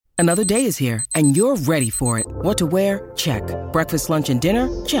Another day is here, and you're ready for it. What to wear? Check. Breakfast, lunch, and dinner?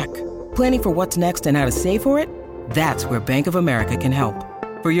 Check. Planning for what's next and how to save for it? That's where Bank of America can help.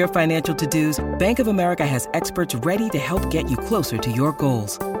 For your financial to-dos, Bank of America has experts ready to help get you closer to your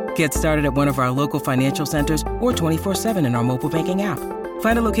goals. Get started at one of our local financial centers or 24/7 in our mobile banking app.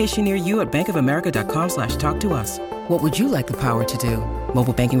 Find a location near you at bankofamerica.com/talktous. What would you like the power to do?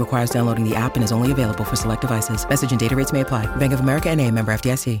 Mobile banking requires downloading the app and is only available for select devices. Message and data rates may apply. Bank of America N.A., member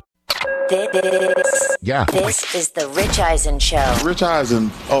FDIC. This is the Rich Eisen Show. Rich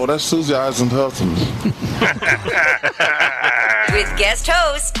Eisen. Oh, that's Susie Eisen's husband. With guest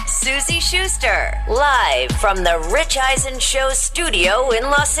host, Susie Schuster. Live from the Rich Eisen Show studio in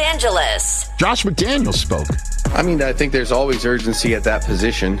Los Angeles. Josh McDaniels spoke. I mean, I think there's always urgency at that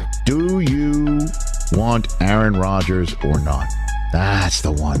position. Do you want Aaron Rodgers or not? That's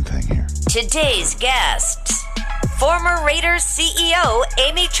the one thing here. Today's guests. Former Raiders CEO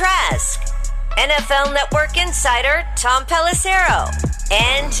Amy Trask, NFL Network insider Tom Pelissero,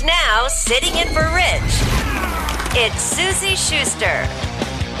 and now sitting in for Rich, it's Susie Schuster.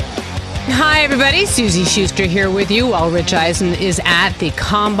 Hi, everybody. Susie Schuster here with you while Rich Eisen is at the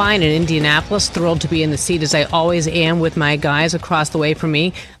Combine in Indianapolis. Thrilled to be in the seat, as I always am, with my guys across the way from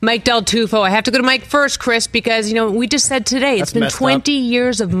me. Mike Del Tufo. I have to go to Mike first, Chris, because, we just said today it's been 20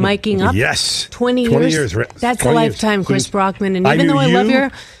 years of miking up. Yes. 20 years. That's 20 a lifetime, years. Chris Brockman. And even though I love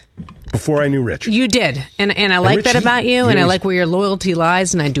your... Before I knew Rich. You did. And I like Rich, that about you, and I like where your loyalty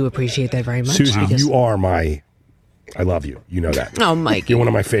lies, and I do appreciate that very much. Susie, you are my... I love you. You know that. Oh, Mike. You're one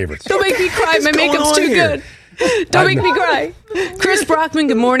of my favorites. Don't make me cry. My makeup's too good. Don't make me cry. Chris Brockman,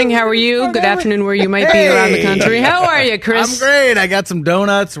 good morning. How are you? Good afternoon, where you might be around the country. How are you, Chris? I'm great. I got some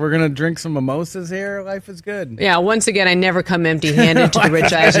donuts. We're going to drink some mimosas here. Life is good. Yeah, once again, I never come empty-handed to the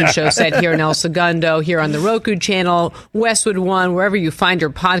Rich Eisen Show set here in El Segundo, here on the Roku channel, Westwood One, wherever you find your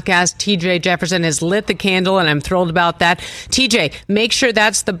podcast. TJ Jefferson has lit the candle, and I'm thrilled about that. TJ, make sure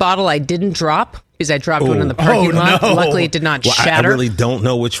that's the bottle I didn't drop. Because I dropped one in the parking lot. No. Luckily, it did not shatter. I really don't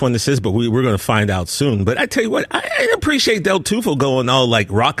know which one this is, but we're going to find out soon. But I tell you what, I appreciate Del Tufo going all like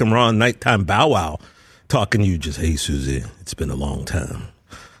rock and roll nighttime bow wow, talking to you just, hey, Susie, it's been a long time.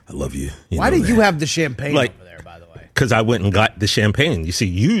 I love you. Why did you have the champagne over there, by the way? Because I went and got the champagne. You see,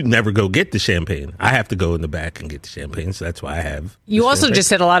 you never go get the champagne. I have to go in the back and get the champagne, so that's why I have. You also just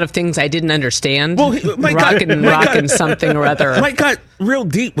said a lot of things I didn't understand. Well, rockin' something or other. Mike got real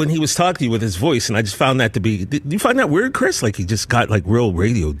deep when he was talking to you with his voice, and I just found that to be. Did you find that weird, Chris? Like he just got like real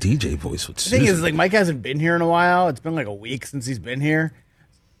radio DJ voice with Susan. The thing is, like Mike hasn't been here in a while. It's been like a week since he's been here,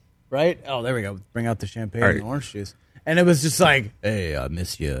 right? Oh, there we go. Bring out the champagne and orange juice. And it was just like, hey, I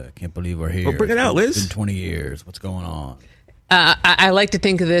miss you. I can't believe we're here. Well, bring it out, Liz. It's been 20 years. What's going on? I like to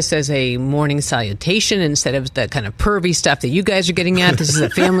think of this as a morning salutation instead of the kind of pervy stuff that you guys are getting at. This is a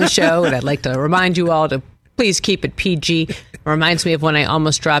family show, and I'd like to remind you all to please keep it PG. It reminds me of when I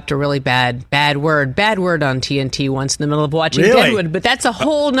almost dropped a really bad word on TNT once in the middle of watching Deadwood, but that's a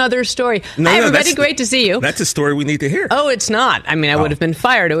whole nother story. Hi, everybody. Great to see you. That's a story we need to hear. Oh, it's not. I mean, I would have been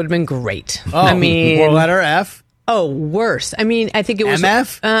fired. It would have been great. Oh, I mean, four letter F? Oh, worse. I mean, I think it was...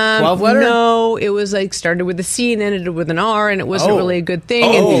 MF? 12 letter? No, it was like started with a C and ended with an R, and it wasn't really a good thing.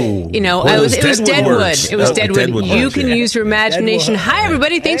 And, it was Deadwood. It was Deadwood. You can use your imagination. Hi,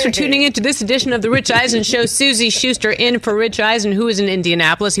 everybody. Thanks for tuning in to this edition of The Rich Eisen Show. Susie Schuster in for Rich Eisen, who is in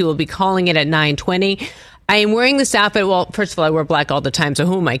Indianapolis. He will be calling it at 9:20. I am wearing this outfit. Well, first of all, I wear black all the time, so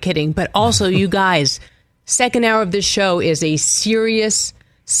who am I kidding? But also, you guys, second hour of this show is a serious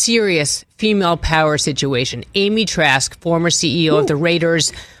female power situation. Amy Trask, former CEO of the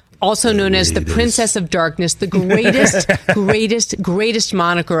Raiders, also known as the Princess of Darkness, the greatest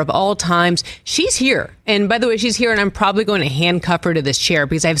moniker of all times. She's here. And by the way, she's here, and I'm probably going to handcuff her to this chair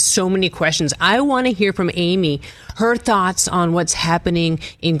because I have so many questions. I want to hear from Amy, her thoughts on what's happening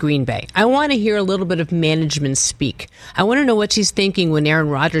in Green Bay. I want to hear a little bit of management speak. I want to know what she's thinking when Aaron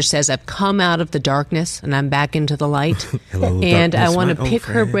Rodgers says, I've come out of the darkness and I'm back into the light. Hello, and darkness, I want to pick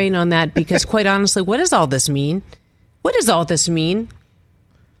her brain on that because, quite honestly, what does all this mean? What does all this mean?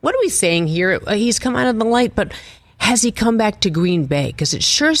 What are we saying here? He's come out of the light, but has he come back to Green Bay? Because it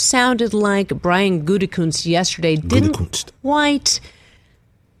sure sounded like Brian Gutekunst yesterday didn't quite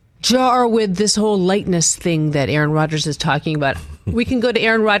jar with this whole lightness thing that Aaron Rodgers is talking about. We can go to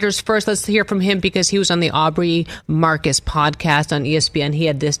Aaron Rodgers first. Let's hear from him because he was on the Aubrey Marcus podcast on ESPN. He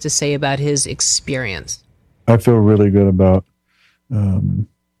had this to say about his experience. I feel really good about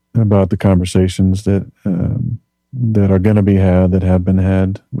the conversations that are going to be had, that have been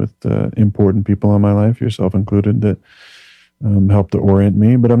had with important people in my life, yourself included, that help to orient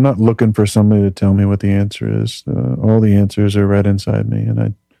me. But I'm not looking for somebody to tell me what the answer is. All the answers are right inside me,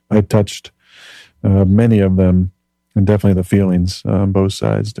 and I touched many of them, and definitely the feelings on both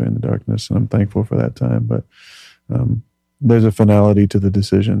sides during the darkness, and I'm thankful for that time. But there's a finality to the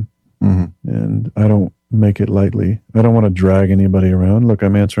decision, and I don't make it lightly. I don't want to drag anybody around. Look,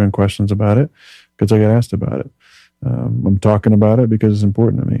 I'm answering questions about it because I get asked about it. I'm talking about it because it's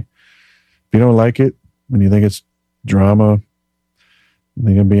important to me. If you don't like it and you think it's drama, you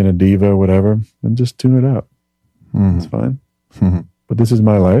think I'm being a diva, whatever, then just tune it out. It's fine. But this is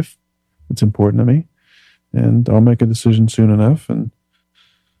my life. It's important to me. And I'll make a decision soon enough, and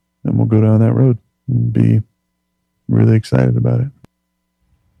then we'll go down that road and be really excited about it.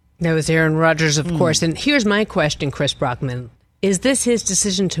 That was Aaron Rodgers, of course. And here's my question, Chris Brockman. Is this his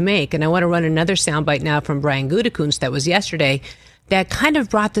decision to make? And I want to run another soundbite now from Brian Gutekunst that was yesterday that kind of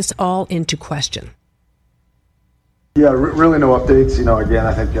brought this all into question. Yeah, really no updates. Again,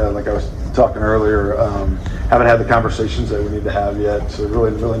 I think like I was talking earlier, haven't had the conversations that we need to have yet. So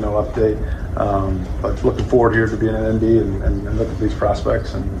really no update. But looking forward here to being an ND and look at these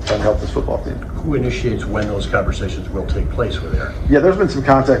prospects and trying to help this football team. Who initiates when those conversations will take place with Aaron? Yeah, there's been some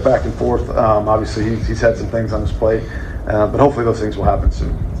contact back and forth. Obviously, he's had some things on his plate, but hopefully those things will happen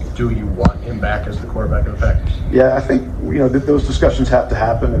soon. Do you want him back as the quarterback of the Packers? Yeah, I think those discussions have to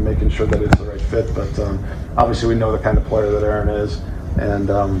happen and making sure that it's the right fit. But obviously, we know the kind of player that Aaron is, and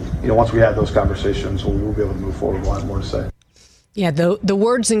once we have those conversations, we'll be able to move forward. We'll have more to say. Yeah, the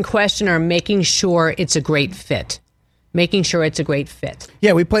words in question are making sure it's a great fit. Making sure it's a great fit.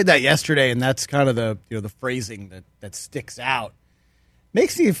 Yeah, we played that yesterday, and that's kind of the the phrasing that sticks out.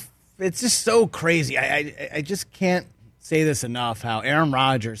 Makes me, it's just so crazy. I just can't say this enough, how Aaron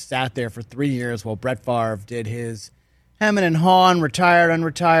Rodgers sat there for 3 years while Brett Favre did his hemming and hawing, retired,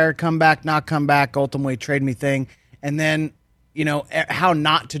 unretired, come back, not come back, ultimately trade me thing. And then, how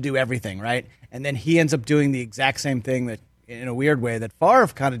not to do everything, right? And then he ends up doing the exact same thing that, in a weird way, that Favre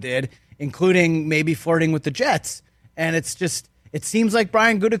kind of did, including maybe flirting with the Jets. And it's just, it seems like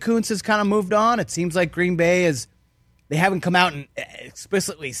Brian Gutekunst has kind of moved on. It seems like Green Bay is, they haven't come out and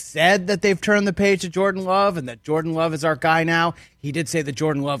explicitly said that they've turned the page to Jordan Love and that Jordan Love is our guy now. He did say that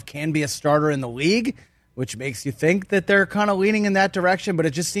Jordan Love can be a starter in the league, which makes you think that they're kind of leaning in that direction. But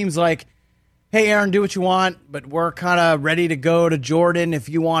it just seems like, hey, Aaron, do what you want, but we're kind of ready to go to Jordan if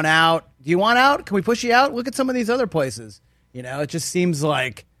you want out. Do you want out? Can we push you out? Look at some of these other places. It just seems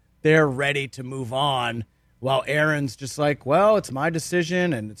like they're ready to move on, while Aaron's just like, well, it's my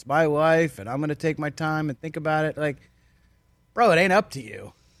decision and it's my life and I'm going to take my time and think about it. Like, bro, it ain't up to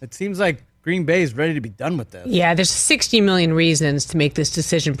you. It seems like Green Bay is ready to be done with this. Yeah, there's 60 million reasons to make this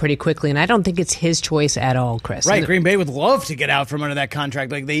decision pretty quickly, and I don't think it's his choice at all, Chris. Right, Green Bay would love to get out from under that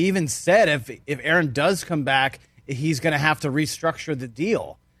contract. Like, they even said if Aaron does come back, he's going to have to restructure the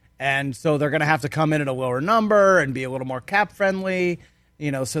deal. And so they're going to have to come in at a lower number and be a little more cap friendly,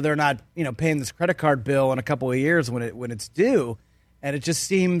 so they're not, paying this credit card bill in a couple of years when it's due. And it just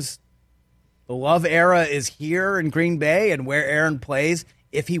seems the Love era is here in Green Bay, and where Aaron plays,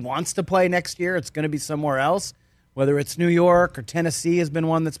 if he wants to play next year, it's going to be somewhere else, whether it's New York or Tennessee has been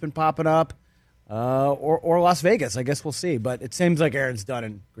one that's been popping up, or Las Vegas. I guess we'll see. But it seems like Aaron's done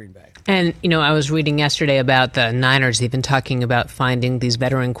in Green Bay. And, I was reading yesterday about the Niners. They've been talking about finding these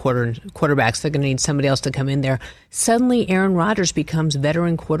veteran quarterbacks. They're going to need somebody else to come in there. Suddenly, Aaron Rodgers becomes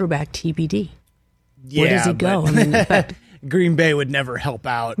veteran quarterback TBD. Yeah, where does he go? But Green Bay would never help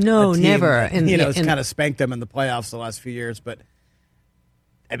out. No, a team never. That, it's kind of spanked them in the playoffs the last few years. But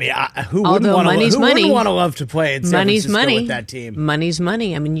I mean, who wouldn't want to love to play in San Francisco with that team? Money's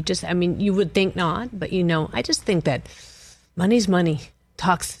money. I mean, you would think not, but I just think that money's money.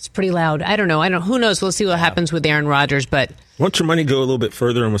 It's pretty loud. I don't know. Who knows? We'll see what happens with Aaron Rodgers. But won't your money go a little bit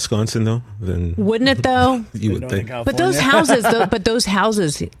further in Wisconsin, though? Wouldn't it, though? You would think. But those houses,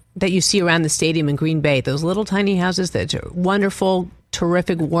 that you see around the stadium in Green Bay, those little tiny houses that are wonderful,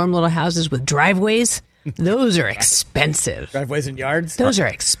 terrific, warm little houses with driveways. Those are expensive. Driveways and yards? Those are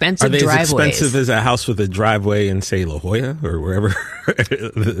expensive driveways. Are they as expensive as a house with a driveway in, say, La Jolla or wherever?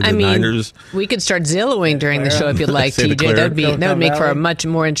 the Niners? We could start Zillowing during the show if you'd like, TJ. That would make for a much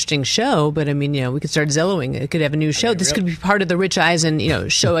more interesting show. But, we could start Zillowing. It could have a new show. This could be part of the Rich Eisen,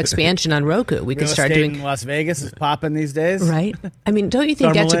 show expansion on Roku. We could start doing. In Las Vegas is popping these days. Right? Don't you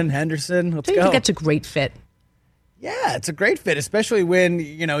think Henderson, don't you think that's a great fit? Yeah, it's a great fit, especially when,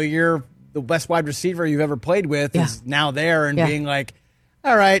 you're the best wide receiver you've ever played with is now there and being like,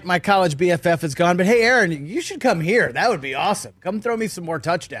 all right, my college BFF is gone, but hey, Aaron, you should come here. That would be awesome. Come throw me some more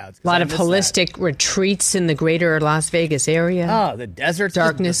touchdowns. A lot of holistic retreats in the greater Las Vegas area. Oh, the desert.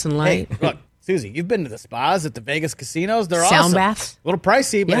 Darkness and light. Hey, look, Susie, you've been to the spas at the Vegas casinos. They're Sound awesome. baths. A little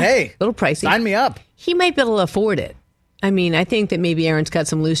pricey, but hey. A little pricey. Sign me up. He might be able to afford it. I mean, I think that maybe Aaron's got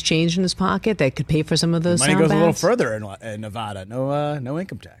some loose change in his pocket that could pay for some of those Money sound goes baths. a little further in Nevada. No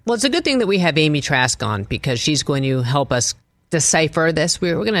income tax. Well, it's a good thing that we have Amy Trask on because she's going to help us decipher this.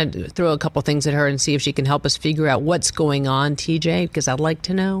 We're going to throw a couple things at her and see if she can help us figure out what's going on, TJ, because I'd like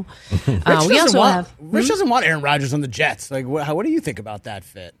to know. Rich doesn't want Aaron Rodgers on the Jets. Like, what do you think about that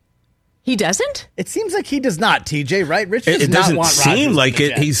fit? He doesn't? It seems like he does not, TJ, right? Rich does it not doesn't want seem Rodgers like on the it.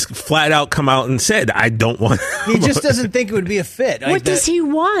 Jets. He's flat out come out and said, I don't want He just doesn't think it would be a fit. What does he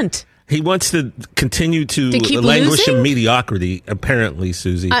want? He wants to continue to keep languish losing? in mediocrity, apparently,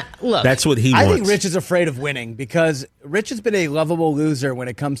 Susie. Look, that's what he wants. I think Rich is afraid of winning because Rich has been a lovable loser when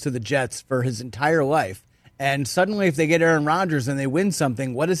it comes to the Jets for his entire life. And suddenly, if they get Aaron Rodgers and they win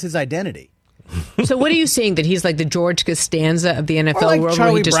something, what is his identity? So what are you saying, that he's like the George Costanza of the NFL like world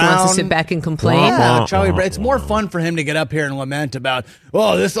Charlie where he just Brown. wants to sit back and complain? Yeah, Charlie Brown. It's more fun for him to get up here and lament about,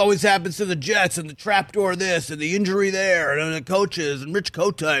 this always happens to the Jets and the trapdoor this and the injury there and the coaches and Rich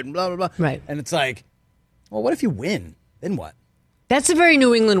Kotite and blah, blah, blah. Right. And it's like, well, what if you win? Then what? That's a very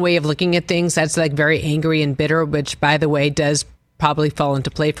New England way of looking at things. That's like very angry and bitter, which, by the way, does probably fall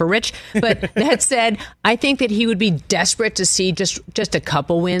into play for Rich. But that said, I think that he would be desperate to see just a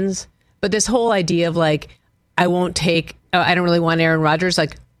couple wins. But this whole idea of like, I don't really want Aaron Rodgers.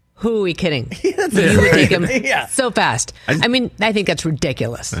 Like, who are we kidding? You would take him so fast. I mean, I think that's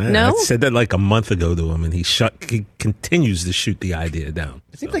ridiculous. No? I said that like a month ago to him, and he continues to shoot the idea down.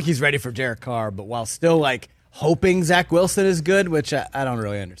 It seems like he's ready for Derek Carr, but while still like hoping Zach Wilson is good, which I don't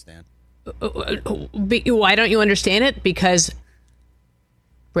really understand. Why don't you understand it? Because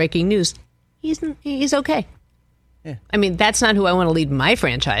breaking news, he's okay. Yeah. I mean, that's not who I want to lead my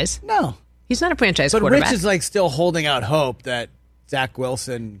franchise. No. He's not a franchise But quarterback. Rich is like still holding out hope that Zach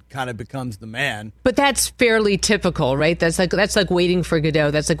Wilson kind of becomes the man. But that's fairly typical, right? That's like waiting for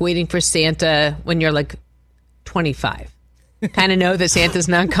Godot. That's like waiting for Santa when you're like 25. Kind of know that Santa's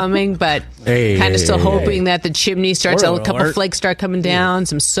not coming, but kind of still hoping that the chimney starts, a couple flakes start coming down,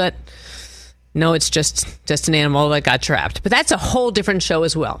 some soot. No, it's just an animal that got trapped. But that's a whole different show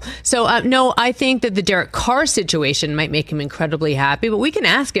as well. So, no, I think that the Derek Carr situation might make him incredibly happy. But we can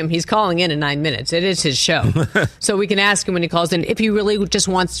ask him. He's calling in 9 minutes. It is his show. So we can ask him when he calls in if he really just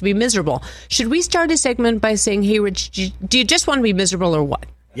wants to be miserable. Should we start a segment by saying, hey, Rich, do you just want to be miserable or what?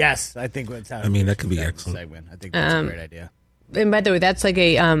 Yes, I think that's how. I mean, that could be excellent. Segment. I think that's a great idea. And by the way, that's like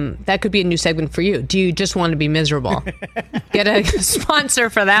that could be a new segment for you. Do you just want to be miserable? Get a sponsor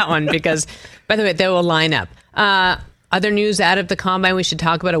for that one because, by the way, they will line up. Other news out of the combine, we should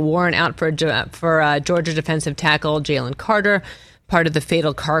talk about a warrant out for Georgia defensive tackle Jalen Carter, part of the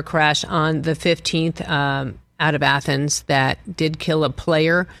fatal car crash on the 15th out of Athens that did kill a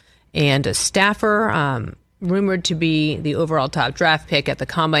player and a staffer, rumored to be the overall top draft pick at the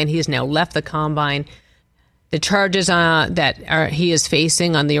combine. He has now left the combine. The charges he is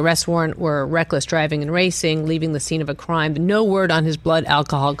facing on the arrest warrant were reckless driving and racing, leaving the scene of a crime. No word on his blood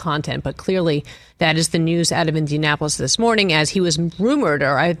alcohol content, but clearly that is the news out of Indianapolis this morning, as he was rumored,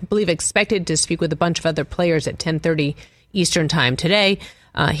 or I believe expected, to speak with a bunch of other players at 10:30 Eastern time today.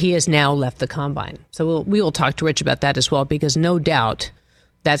 He has now left the combine. So we will talk to Rich about that as well, because no doubt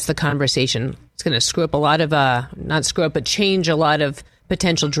that's the conversation. It's going to screw up a lot of, not screw up, but change a lot of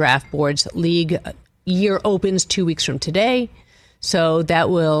potential draft boards. League year opens 2 weeks from today. So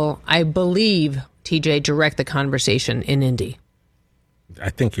that will, I believe, TJ, direct the conversation in Indy. I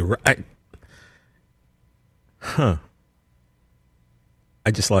think you're right.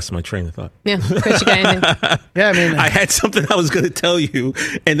 I just lost my train of thought. Yeah, Chris, you got anything? Yeah, I mean, I had something I was going to tell you,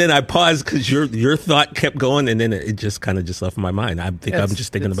 and then I paused because your thought kept going, and then it just kind of just left my mind. I think I'm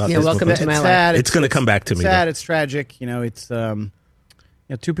just thinking about this. Welcome to my life. It's going to come back to me. Sad. It's tragic. It's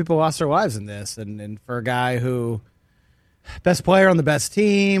two people lost their lives in this, and for a guy who, best player on the best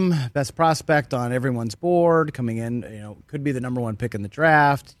team, best prospect on everyone's board, coming in, could be the number one pick in the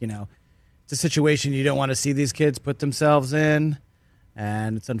draft. It's a situation you don't want to see these kids put themselves in,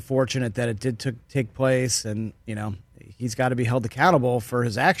 and it's unfortunate that it did take place. And he's got to be held accountable for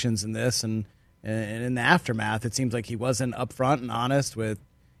his actions in this, and in the aftermath, it seems like he wasn't upfront and honest with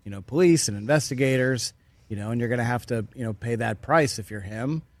police and investigators. And you're going to have to, pay that price if you're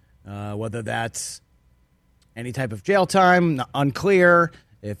him, whether that's any type of jail time, unclear.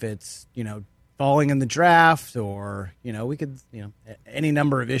 If it's, falling in the draft, or, we could, any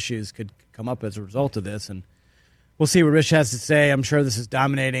number of issues could come up as a result of this. And we'll see what Rich has to say. I'm sure this is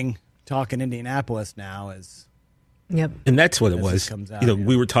dominating talk in Indianapolis now. Yep. And that's what it was. Comes out,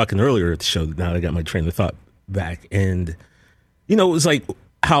 we were talking earlier at the show. Now I got my train of thought back. And, it was like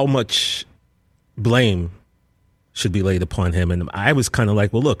how much blame should be laid upon him. And I was kind of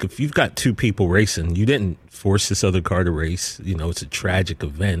like, well, look, if you've got two people racing, you didn't force this other car to race. You know, it's a tragic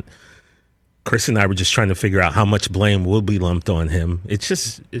event. Chris and I were just trying to figure out how much blame will be lumped on him. It's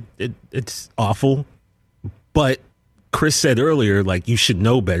just, it's awful. But Chris said earlier, like, you should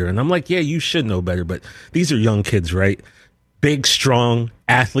know better. And I'm like, yeah, you should know better. But these are young kids, right? Big, strong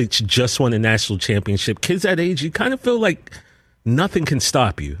athletes, just won a national championship. Kids that age, you kind of feel like nothing can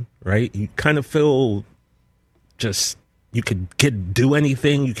stop you, right? You kind of feel just you could do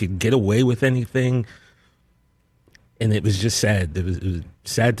anything. You could get away with anything. And it was just sad. It was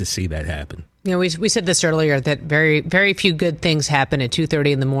sad to see that happen. You know, we said this earlier that very, very few good things happen at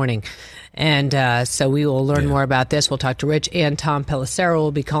 2:30 in the morning. And so we will learn more about this. We'll talk to Rich, and Tom Pelissero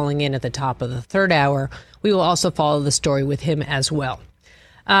will be calling in at the top of the third hour. We will also follow the story with him as well.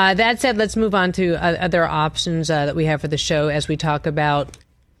 That said, let's move on to other options that we have for the show as we talk about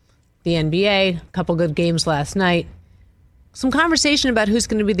the NBA. A couple good games last night. Some conversation about who's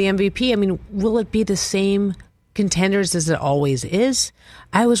going to be the MVP. I mean, will it be the same contenders as it always is?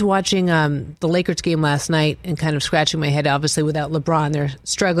 I was watching the Lakers game last night and kind of scratching my head, obviously, without LeBron. They're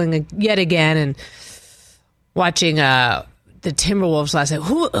struggling yet again, and watching the Timberwolves last night.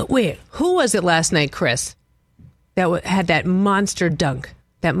 Who was it last night, Chris, that had that monster dunk?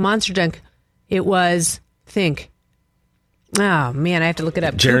 That monster dunk. It was, oh, man, I have to look it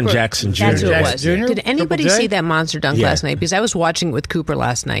up. Jaren Jackson Jr. That's who it was. Did anybody see that monster dunk last night? Because I was watching it with Cooper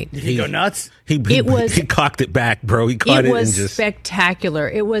last night. Did he go nuts? He cocked it back, bro. He caught it and just... It was spectacular.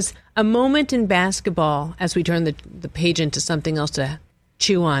 It was a moment in basketball, as we turn the page into something else to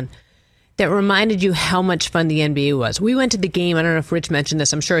chew on, that reminded you how much fun the NBA was. We went to the game. I don't know if Rich mentioned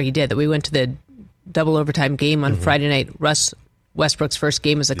this. I'm sure he did, that we went to the double overtime game on Friday night. Russ Westbrook's first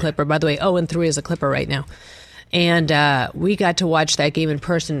game as a Clipper. By the way, 0-3 as a Clipper right now. And we got to watch that game in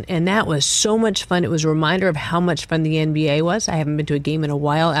person, and that was so much fun. It was a reminder of how much fun the NBA was. I haven't been to a game in a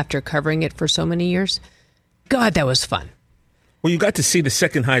while after covering it for so many years. God, that was fun. Well, you got to see the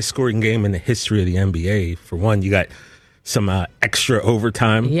second highest scoring game in the history of the NBA. For one, you got some extra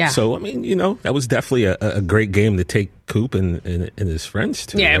overtime. Yeah. So, I mean, you know, that was definitely a great game to take Coop and his friends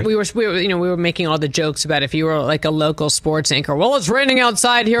to. Yeah, right? we were making all the jokes about if you were like a local sports anchor. Well, it's raining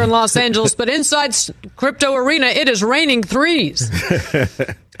outside here in Los Angeles, but inside Crypto Arena, it is raining threes.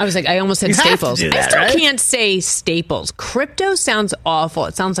 I was like, I almost said Staples. I still can't say Staples. Crypto sounds awful.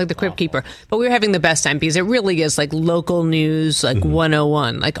 It sounds like the Crypt Keeper. But we were having the best time because it really is like local news, like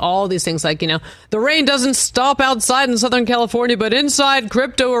 101. Like all these things, like, you know, the rain doesn't stop outside in Southern California, but inside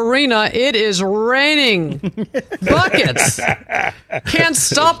Crypto Arena, it is raining buckets. Can't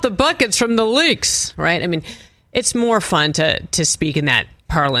stop the buckets from the leaks, right? I mean, it's more fun to speak in that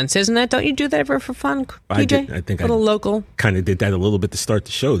parlance, isn't it? Don't you do that ever for fun, TJ? I think a little local. Kind of did that a little bit to start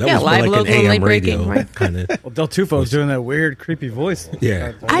the show. That was live, more like local, an AM radio right? kind of. Well, Del Tufo's doing that weird, creepy voice.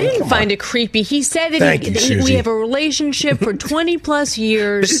 Yeah. I didn't find it creepy. He said that we have a relationship for 20 plus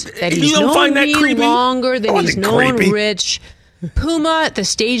years. That he's known me longer than he's known Rich. Puma, the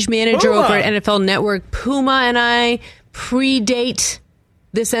stage manager over at NFL Network. Puma and I predate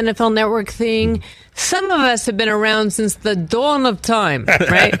this NFL Network thing. Some of us have been around since the dawn of time,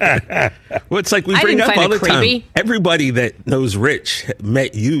 right? Well, it's like we bring up all the time. Everybody that knows Rich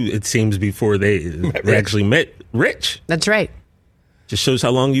met you, it seems, before they actually met Rich. That's right. Just shows how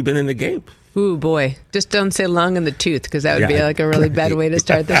long you've been in the game. Ooh, boy. Just don't say long in the tooth, because that would be like a really bad way to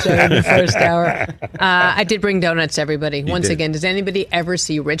start the show in the first hour. I did bring donuts, everybody. Once again, does anybody ever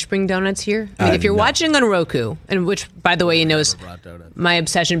see Rich bring donuts here? I mean, if you're watching on Roku, and which, by the way, you know, is my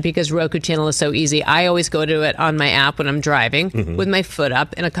obsession because Roku channel is so easy. I always go to it on my app when I'm driving with my foot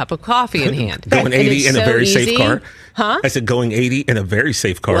up and a cup of coffee in hand. Going 80 in a very safe car. Huh? I said going 80 in a very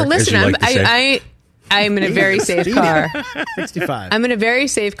safe car. Well, listen, I'm in a very safe car. 65. I'm in a very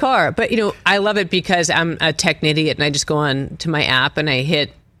safe car. But, you know, I love it because I'm a tech idiot and I just go on to my app and I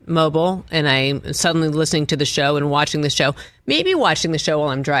hit mobile and I'm suddenly listening to the show and watching the show. Maybe watching the show while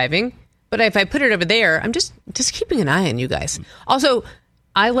I'm driving. But if I put it over there, I'm just keeping an eye on you guys. Also,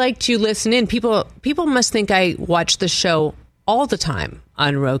 I like to listen in. People must think I watch the show all the time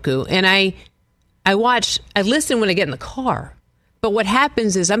on Roku. And I listen when I get in the car. But what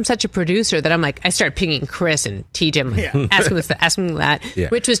happens is I'm such a producer that I'm like, I start pinging Chris and TJ. I'm like, ask him this, ask him that. Yeah.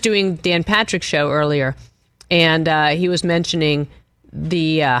 Rich was doing Dan Patrick's show earlier, and he was mentioning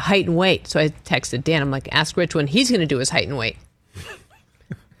the height and weight. So I texted Dan. I'm like, ask Rich when he's going to do his height and weight.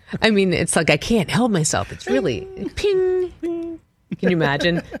 I mean, it's like I can't help myself. It's really ping. Can you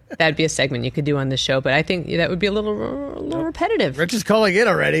imagine? That'd be a segment you could do on the show. But I think that would be a little repetitive. Rich is calling in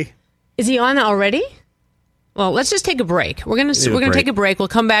already. Is he on already? Well, let's just take a break. We're gonna take a break. We'll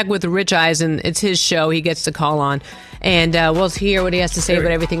come back with Rich Eisen. It's his show. He gets to call on, and we'll hear what he has to say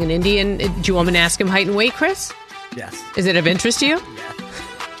about everything in Indy. And do you want me to ask him height and weight, Chris? Yes. Is it of interest to you? Yeah.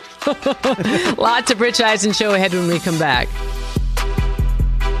 Lots of Rich Eisen show ahead when we come back.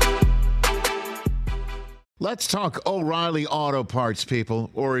 Let's talk O'Reilly Auto Parts,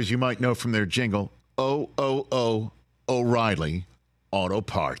 people, or as you might know from their jingle, O'Reilly Auto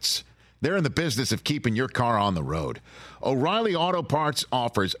Parts. They're in the business of keeping your car on the road. O'Reilly Auto Parts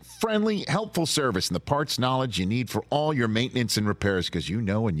offers friendly, helpful service and the parts knowledge you need for all your maintenance and repairs, because you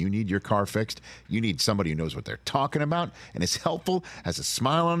know when you need your car fixed, you need somebody who knows what they're talking about and is helpful, has a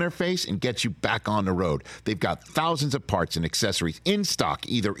smile on their face, and gets you back on the road. They've got thousands of parts and accessories in stock,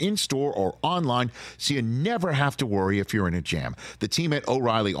 either in-store or online, so you never have to worry if you're in a jam. The team at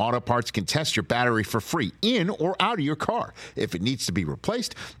O'Reilly Auto Parts can test your battery for free in or out of your car. If it needs to be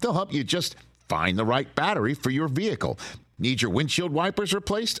replaced, they'll help you just find the right battery for your vehicle. Need your windshield wipers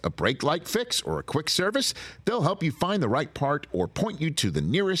replaced, a brake light fix, or a quick service? They'll help you find the right part or point you to the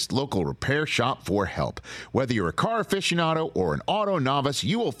nearest local repair shop for help. Whether you're a car aficionado or an auto novice,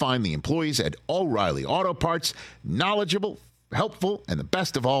 you will find the employees at O'Reilly Auto Parts knowledgeable, helpful, and the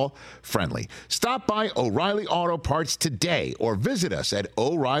best of all, friendly. Stop by O'Reilly Auto Parts today or visit us at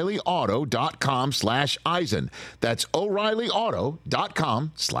O'ReillyAuto.com/Eisen. That's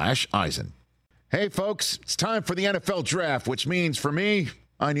O'ReillyAuto.com/Eisen. Hey, folks, it's time for the NFL Draft, which means for me,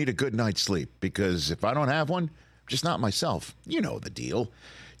 I need a good night's sleep, because if I don't have one, I'm just not myself. You know the deal.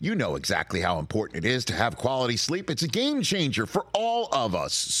 You know exactly how important it is to have quality sleep. It's a game changer for all of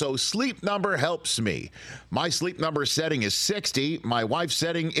us. So Sleep Number helps me. My Sleep Number setting is 60. My wife's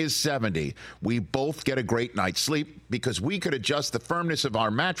setting is 70. We both get a great night's sleep because we could adjust the firmness of our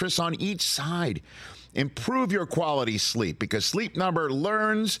mattress on each side. Improve your quality sleep because Sleep Number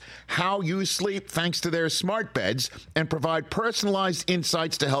learns how you sleep thanks to their smart beds and provide personalized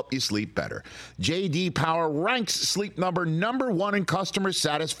insights to help you sleep better. J.D. Power ranks Sleep Number #1 in customer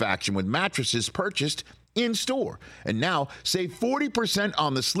satisfaction with mattresses purchased in-store. And now, save 40%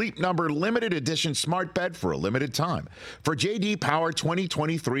 on the Sleep Number limited edition smart bed for a limited time. For J.D. Power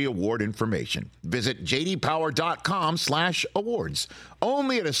 2023 award information, visit jdpower.com/awards.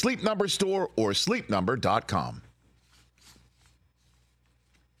 Only at a Sleep Number store or sleepnumber.com.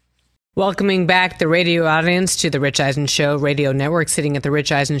 Welcoming back the radio audience to the Rich Eisen Show radio network, sitting at the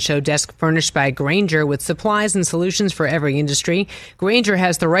Rich Eisen Show desk furnished by Grainger with supplies and solutions for every industry. Grainger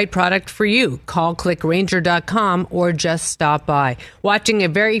has the right product for you. Call clickgrainger.com or just stop by. Watching a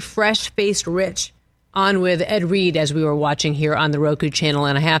very fresh-faced Rich on with Ed Reed as we were watching here on the Roku channel.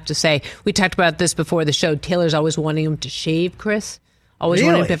 And I have to say, we talked about this before the show. Taylor's always wanting him to shave, Chris. Always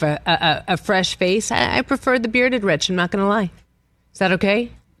wanting him to have a fresh face. I prefer the bearded Rich, I'm not going to lie. Is that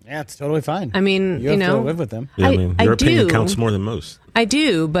okay? Yeah, it's totally fine. I mean, you have to live with them. Yeah, your opinion counts more than most. I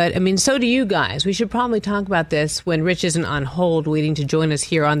do, but I mean, so do you guys. We should probably talk about this when Rich isn't on hold waiting to join us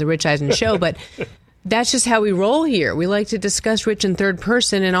here on the Rich Eisen Show, but that's just how we roll here. We like to discuss Rich in third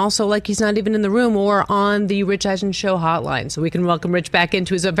person and also like he's not even in the room or on the Rich Eisen Show hotline. So we can welcome Rich back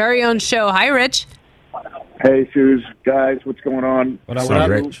into his very own show. Hi, Rich. Hey, Suze. Guys, what's going on? What up,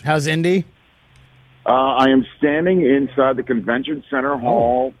 Rich? How's Indy? I am standing inside the convention center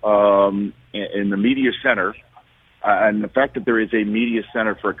hall in the media center, and the fact that there is a media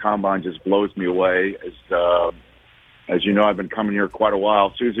center for a combine just blows me away. As you know, I've been coming here quite a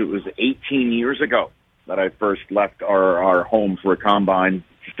while. Susan, it was 18 years ago that I first left our home for a combine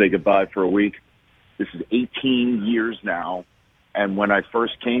to say goodbye for a week. This is 18 years now, and when I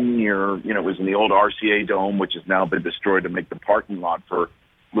first came here, it was in the old RCA Dome, which has now been destroyed to make the parking lot for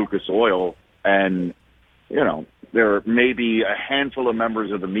Lucas Oil. And, there may be a handful of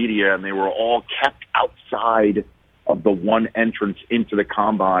members of the media, and they were all kept outside of the one entrance into the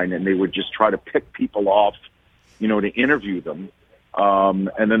combine, and they would just try to pick people off, to interview them.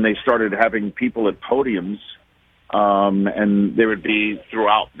 And then they started having people at podiums, and they would be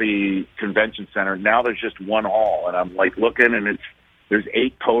throughout the convention center. Now there's just one hall, and I'm looking, and there's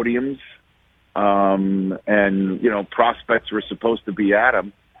 8 podiums, and, prospects were supposed to be at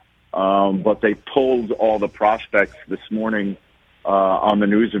them. But they pulled all the prospects this morning on the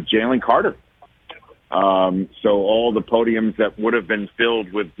news of Jalen Carter. So all the podiums that would have been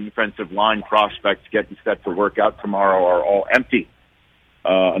filled with defensive line prospects getting set to work out tomorrow are all empty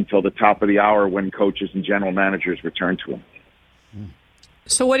until the top of the hour when coaches and general managers return to them.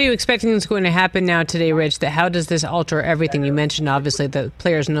 So what are you expecting is going to happen now today, Rich? How does this alter everything? You mentioned, obviously, the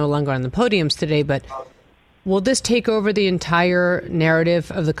players are no longer on the podiums today, but will this take over the entire narrative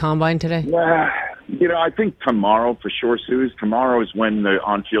of the combine today? Yeah, I think tomorrow for sure, Suze. Tomorrow is when the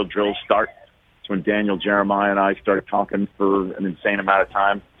on-field drills start. It's when Daniel Jeremiah and I started talking for an insane amount of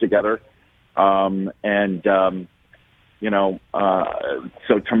time together. So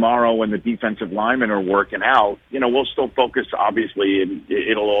tomorrow when the defensive linemen are working out, we'll still focus, obviously, and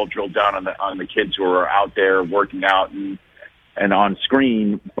it'll all drill down on the kids who are out there working out and on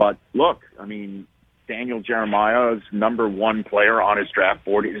screen. But look, I mean, Daniel Jeremiah's number one player on his draft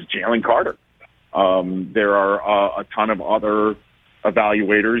board is Jalen Carter. There are a ton of other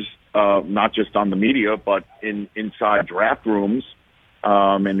evaluators, not just on the media, but inside draft rooms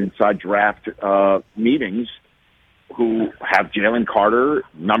and inside draft meetings, who have Jalen Carter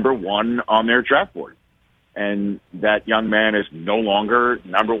number one on their draft board. And that young man is no longer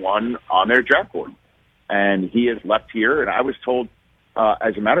number one on their draft board. And he has left here, and I was told,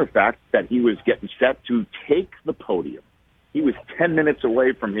 as a matter of fact, that he was getting set to take the podium. He was 10 minutes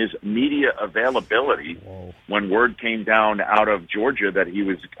away from his media availability when word came down out of Georgia that he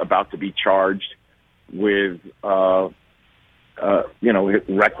was about to be charged with,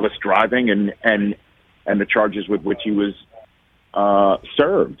 reckless driving and the charges with which he was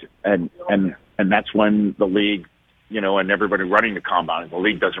served. And that's when the league, and everybody running the combine, the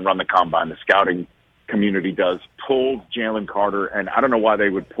league doesn't run the combine, the scouting community does, pulled Jalen Carter. And I don't know why they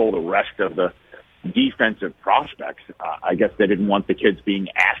would pull the rest of the defensive prospects. I guess they didn't want the kids being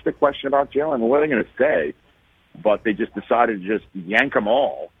asked a question about Jalen. What are they going to say? But they just decided to just yank them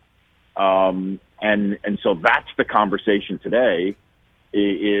all. And so that's the conversation today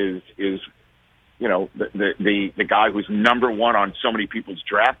is the guy who's number one on so many people's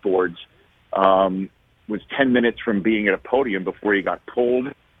draft boards was 10 minutes from being at a podium before he got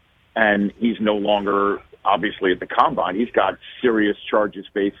pulled, and he's no longer obviously at the combine. He's got serious charges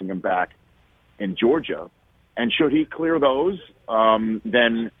facing him back in Georgia, and should he clear those,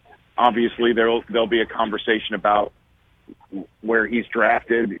 then obviously there'll be a conversation about where he's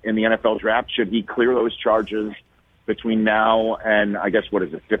drafted in the NFL draft. Should he clear those charges between now and, I guess,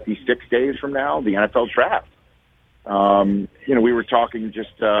 56 days from now, the NFL draft? We were talking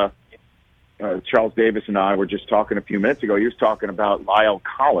just, Charles Davis and I were just talking a few minutes ago. He was talking about Lyle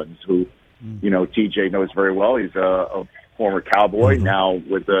Collins, who, TJ knows very well. He's a former Cowboy, now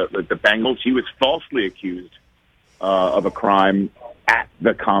with the Bengals. He was falsely accused of a crime at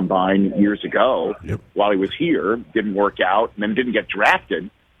the combine years ago while he was here. Didn't work out, and then didn't get drafted.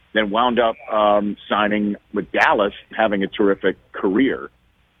 Then wound up signing with Dallas, having a terrific career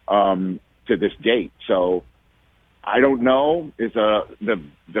to this date. So I don't know is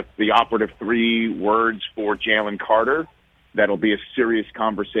the operative 3 words for Jalen Carter. That'll be a serious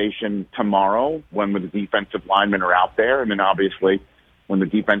conversation tomorrow when the defensive linemen are out there. And then obviously when the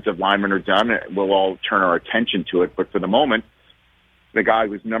defensive linemen are done, we'll all turn our attention to it. But for the moment, the guy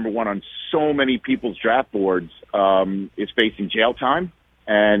who's number one on so many people's draft boards is facing jail time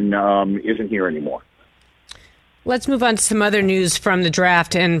and isn't here anymore. Let's move on to some other news from the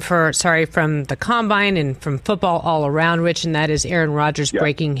draft and from the combine and from football all around, Rich, and that is Aaron Rodgers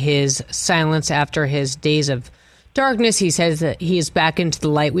breaking his silence after his days of darkness. He says that he is back into the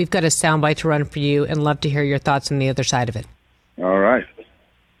light. We've got a soundbite to run for you and love to hear your thoughts on the other side of it. All right.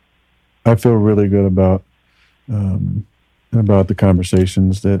 I feel really good about the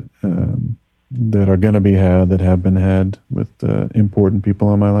conversations that are going to be had, that have been had with important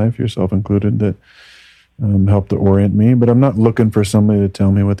people in my life, yourself included, that help to orient me. But I'm not looking for somebody to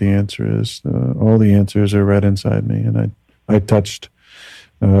tell me what the answer is. All the answers are right inside me, and I touched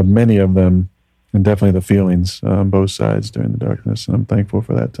many of them, and definitely the feelings on both sides during the darkness, and I'm thankful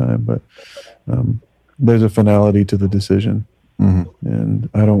for that time. But there's a finality to the decision, and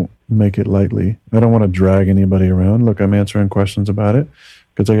I don't make it lightly. I don't want to drag anybody around. Look, I'm answering questions about it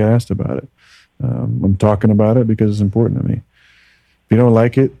because I got asked about it. I'm talking about it because it's important to me. If you don't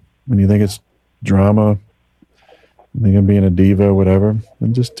like it, when you think it's drama, you think I'm being a diva, whatever,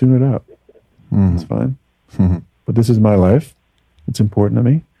 then just tune it out. It's fine. But this is my life. It's important to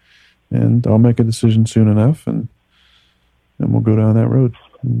me. And I'll make a decision soon enough, and we'll go down that road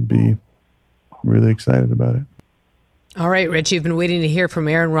and be really excited about it. All right, Rich, you've been waiting to hear from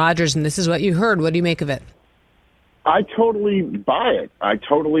Aaron Rodgers, and this is what you heard. What do you make of it? I totally buy it. I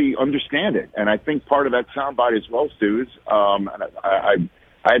totally understand it. And I think part of that soundbite as well, Suze, I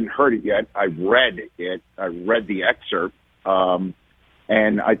hadn't heard it yet. I read it. I read the excerpt.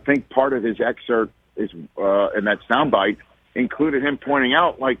 And I think part of his excerpt is in that soundbite included him pointing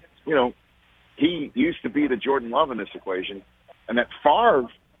out, he used to be the Jordan Love in this equation. And that Favre,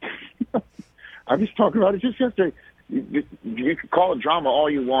 I was talking about it just yesterday. You can call it drama all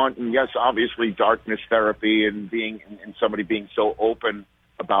you want, and yes, obviously darkness therapy and somebody being so open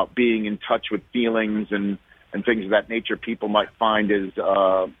about being in touch with feelings and things of that nature, people might find is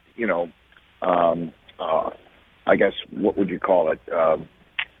I guess, what would you call it?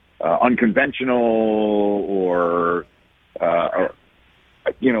 Unconventional or a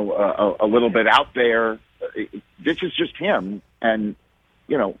little bit out there. This is just him. And,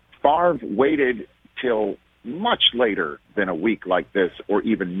 Favre waited till much later than a week like this or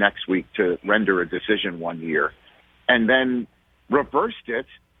even next week to render a decision one year and then reversed it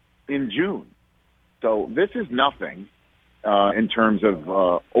in June. So this is nothing in terms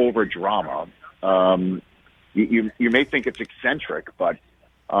of over drama. You may think it's eccentric, but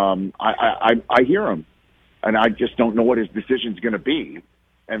I hear him, and I just don't know what his decision's going to be.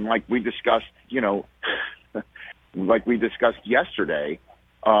 And like we discussed, yesterday,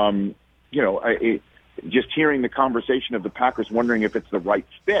 just hearing the conversation of the Packers wondering if it's the right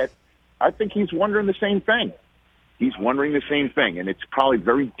fit, I think he's wondering the same thing. He's wondering the same thing, and it's probably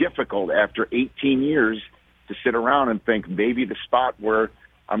very difficult after 18 years to sit around and think maybe the spot where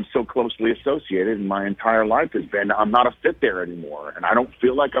I'm so closely associated in my entire life has been I'm not a fit there anymore, and I don't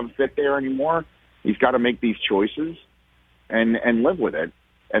feel like I'm fit there anymore. He's got to make these choices and live with it.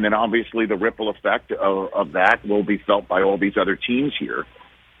 And then obviously the ripple effect of that will be felt by all these other teams here.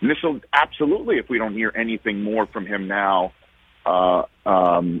 And this will absolutely, if we don't hear anything more from him now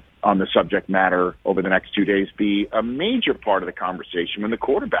on the subject matter over the next 2 days, be a major part of the conversation when the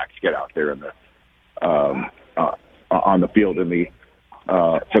quarterbacks get out there in the on the field in the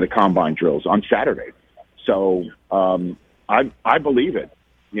for the combine drills on Saturday. So I believe it,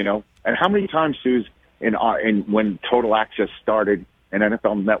 And how many times, Suze, in when Total Access started and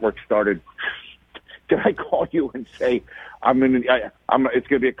NFL Network started, did I call you and say it's going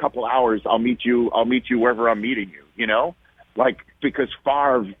to be a couple hours. I'll meet you wherever I'm meeting you. Because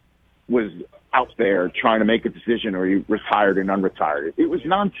Favre was out there trying to make a decision, or he retired and unretired. It was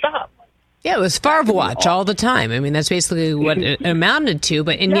nonstop. Yeah, it was Favre watch all the time. I mean, that's basically what it amounted to.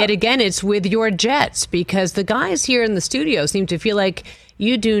 But yet again, it's with your Jets, because the guys here in the studio seem to feel like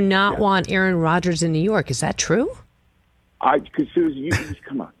you do not want Aaron Rodgers in New York. Is that true? Because Susan, you just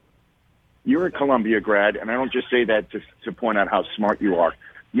come on. You're a Columbia grad, and I don't just say that to point out how smart you are.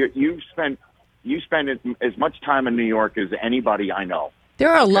 You spend as much time in New York as anybody I know. There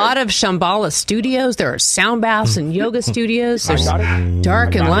are a lot of Shambhala studios. There are sound baths and yoga studios. There's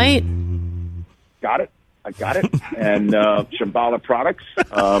dark and light. Got it. I got it. And Shambhala products,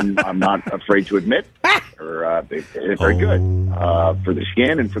 I'm not afraid to admit, they're very good for the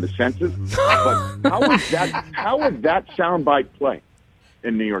skin and for the senses. But how would that soundbite play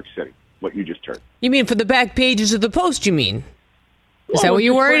in New York City, what you just heard? You mean for the back pages of the Post, you mean? Is that what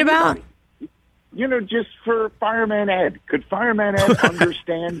you're worried about? Just for Fireman Ed. Could Fireman Ed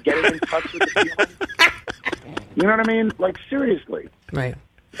understand getting in touch with the people? You know what I mean? Like, seriously. Right.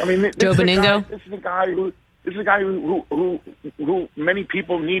 I mean, this Joe is Beningo? This is a guy who many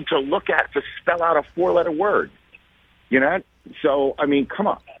people need to look at to spell out a 4-letter word. So, I mean, come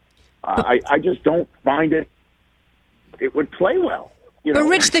on. I just don't find it would play well. But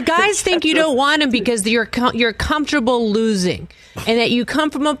Rich, the guys think you don't want him because you're comfortable losing, and that you come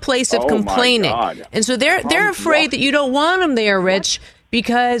from a place of complaining, and so they're afraid that you don't want him there, Rich,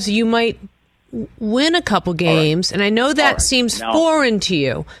 because you might win a couple games, and I know that seems foreign to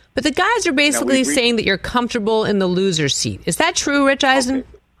you. But the guys are basically saying that you're comfortable in the loser's seat. Is that true, Rich Eisen?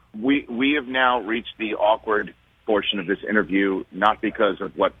 Okay. We have now reached the awkward portion of this interview, not because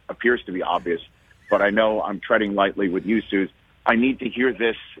of what appears to be obvious, but I know I'm treading lightly with you, Suze. I need to hear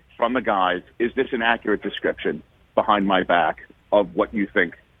this from the guys. Is this an accurate description behind my back of what you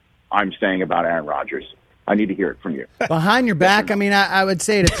think I'm saying about Aaron Rodgers? I need to hear it from you. Behind your back, I mean, I would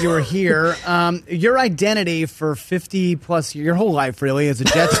say it if you were here. Your identity for 50-plus years, your whole life, really, as a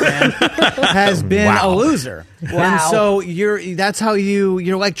Jets fan, has been a loser. Wow. And so that's how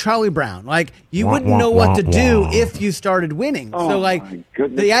you're like Charlie Brown. Like, you wouldn't know what to do if you started winning. So, like,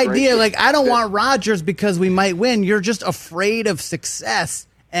 the idea, like, I don't want Rodgers because we might win. You're just afraid of success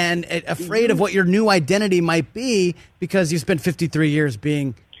and afraid of what your new identity might be because you spent 53 years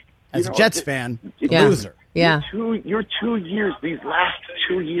being, as a Jets fan, a loser. Yeah. Your 2 years, these last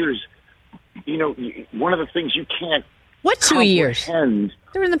 2 years, one of the things you can't What 2 years?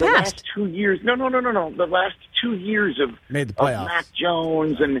 They're in the past. Last 2 years. No. The last 2 years of Mac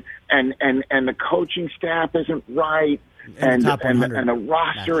Jones and the coaching staff isn't right, and the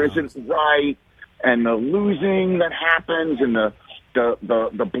roster isn't right, and the losing that happens, and the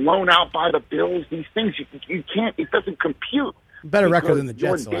blown out by the Bills. These things you can't. It doesn't compute. Better record than the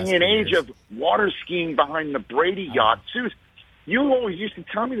Jets. Your day and age of water skiing behind the Brady yacht. You always used to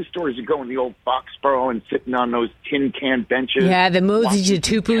tell me the stories of going to the old Foxborough and sitting on those tin can benches. Yeah, the Mosey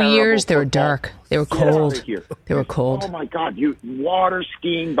Tupu years, they were dark. They were cold. They were cold. Oh, my God. You water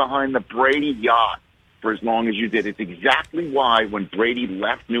skiing behind the Brady yacht for as long as you did. It's exactly why when Brady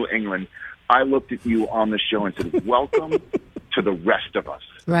left New England, I looked at you on the show and said, welcome to the rest of us.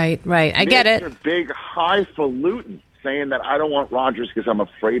 Right. I get it. Mr. Big highfalutin saying that I don't want Rodgers because I'm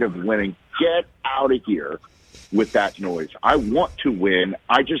afraid of winning. Get out of here with that noise. I want to win.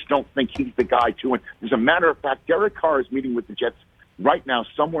 I just don't think he's the guy to win. As a matter of fact, Derek Carr is meeting with the Jets right now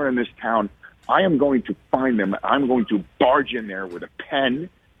somewhere in this town. I am going to find them. I'm going to barge in there with a pen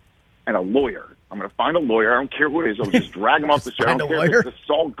and a lawyer. I'm going to find a lawyer. I don't care who it is. I'll just drag him off the show. I don't care if it's the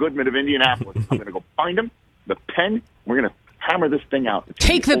Saul Goodman of Indianapolis. I'm going to go find him, the pen. We're going to hammer this thing out.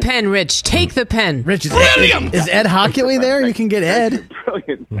 Take the pen, Rich. Take the pen. Rich, is Ed Hockley there? You can get Ed.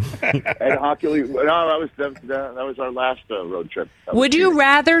 Brilliant. Ed Hockley. No, that was our last road trip. Would you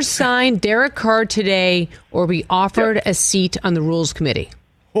rather sign Derek Carr today or be offered a seat on the Rules Committee?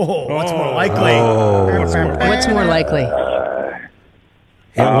 What's more likely? What's more likely?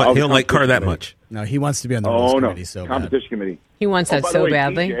 He don't like Carr that much. No, he wants to be on the Rules Committee so bad. Competition Committee. He wants that so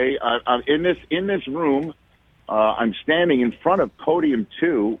badly. TJ, in this room, I'm standing in front of Podium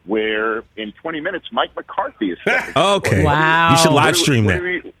 2, where in 20 minutes Mike McCarthy is stepping. Okay, wow! You should live stream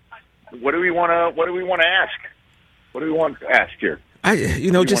that. What do we want to ask? What do we want to ask here?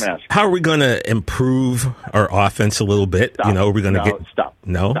 Just how are we going to improve our offense a little bit? Stop. Are we going to get stop?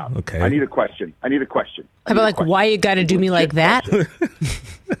 No, stop. Okay. I need a question. How about why you got to do me like that?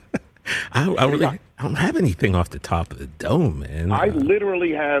 I don't have anything off the top of the dome, man. I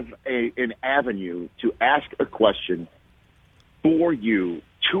literally have an avenue to ask a question for you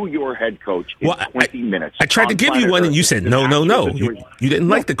to your head coach in 20 minutes. I tried to give you one, and you said no. You didn't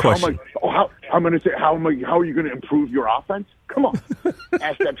like the question. I'm going to say, how are you going to improve your offense? Come on.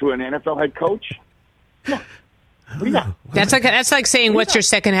 Ask that to an NFL head coach. Come on. That's like saying, what's your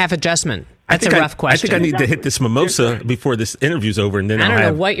second half adjustment? That's a rough question. I think I need to hit this mimosa before this interview's over, and then I don't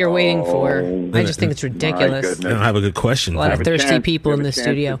know what you're waiting for. I just think it's ridiculous. I don't have a good question. A lot of thirsty people in the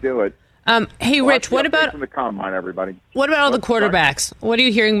studio. Hey, Rich, what about the combine, everybody? What about all the quarterbacks? What are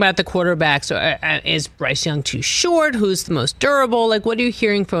you hearing about the quarterbacks? Is Bryce Young too short? Who's the most durable? Like, what are you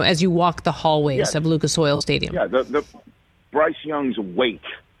hearing from as you walk the hallways of Lucas Oil Stadium? Yeah, the Bryce Young's weight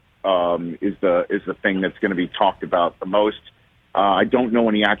is the thing that's going to be talked about the most. I don't know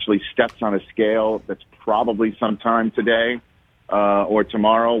when he actually steps on a scale. That's probably sometime today or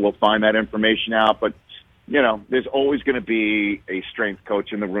tomorrow. We'll find that information out. But, there's always going to be a strength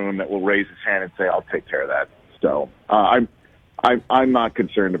coach in the room that will raise his hand and say, I'll take care of that. So I'm not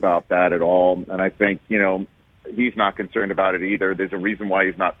concerned about that at all. And I think, he's not concerned about it either. There's a reason why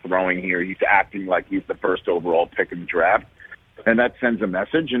he's not throwing here. He's acting like he's the first overall pick in the draft. And that sends a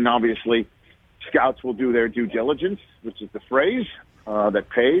message. And obviously, scouts will do their due diligence, which is the phrase that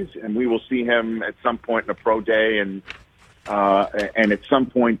pays. And we will see him at some point in a pro day. And at some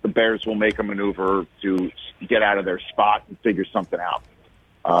point, the Bears will make a maneuver to get out of their spot and figure something out.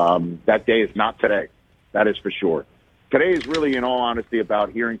 That day is not today. That is for sure. Today is really, in all honesty,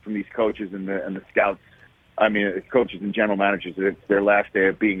 about hearing from these coaches and the scouts. I mean, coaches and general managers. It's their last day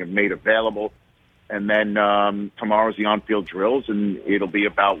of being made available. And then tomorrow's the on-field drills, and it'll be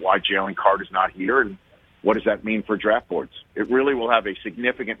about why Jalen Carter's not here and what does that mean for draft boards. It really will have a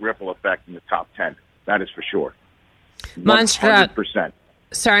significant ripple effect in the top 10. That is for sure. Monster. 100%.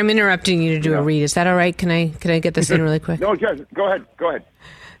 Sorry, I'm interrupting you to do a read. Is that all right? Can I get this in really quick? No, go ahead.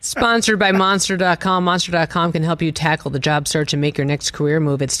 Sponsored by Monster.com. Monster.com can help you tackle the job search and make your next career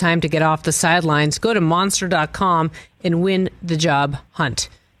move. It's time to get off the sidelines. Go to Monster.com and win the job hunt.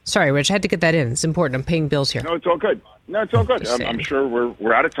 Sorry, Rich, I had to get that in. It's important. I'm paying bills here. No, it's all good. I'm sure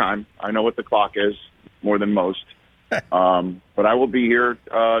we're out of time. I know what the clock is, more than most. But I will be here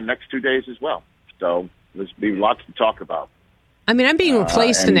next 2 days as well. So there's be lots to talk about. I mean, I'm being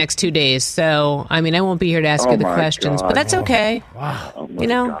replaced the next 2 days, so I won't be here to ask you the questions, but that's okay. Wow.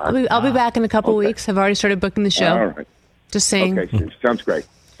 I'll be back in a couple weeks. I've already started booking the show. All right. Just saying. Okay, sounds great.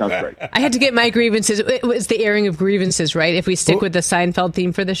 I had to get my grievances. It was the airing of grievances, right? If we stick with the Seinfeld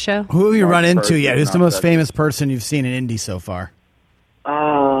theme for the show. Who have you run into yet? Who's the most famous person you've seen in Indy so far?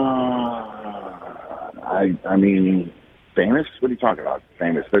 I mean, famous? What are you talking about?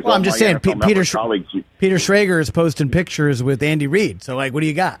 Famous? Well, I'm just saying, Peter Schrager is posting pictures with Andy Reid. So, what do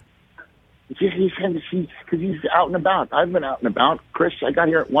you got? He's out and about. I've been out and about. Chris, I got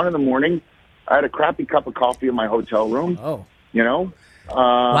here at 1 a.m. I had a crappy cup of coffee in my hotel room. Oh.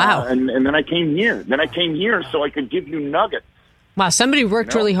 Wow. And then I came here. So I could give you nuggets. Wow, somebody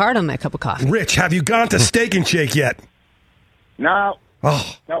worked really hard on that cup of coffee. Rich, have you gone to Steak and Shake yet? No,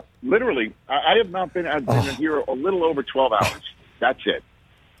 literally, I have not been. I've been here a little over 12 hours. That's it,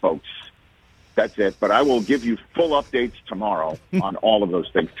 folks. That's it. But I will give you full updates tomorrow on all of those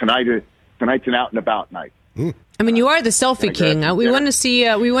things. Tonight's an out and about night. I mean, you are the selfie king. We want to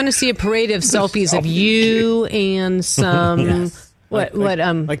see. We want to see a parade of selfies of you and some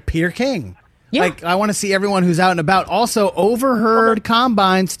like Peter King. Yeah. Like, I want to see everyone who's out and about. Also, Overheard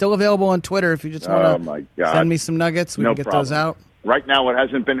Combine still available on Twitter. If you just want to send me some nuggets, we can get those out. Right now, what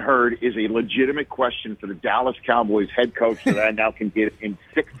hasn't been heard is a legitimate question for the Dallas Cowboys head coach that I now can get in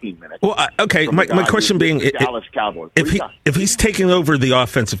 16 minutes. Well, okay, my question being, Dallas Cowboys. If he's taking over the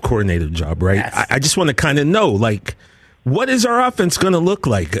offensive coordinator job, right? Yes. I just want to kind of know, like, what is our offense going to look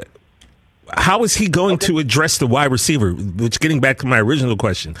like? How is he going to address the wide receiver? Which, getting back to my original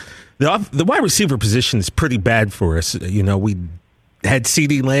question, the wide receiver position is pretty bad for us. You know, we had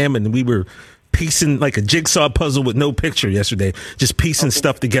CeeDee Lamb, and we were piecing like a jigsaw puzzle with no picture yesterday, just piecing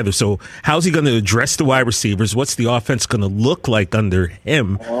stuff together. So how's he going to address the wide receivers? What's the offense going to look like under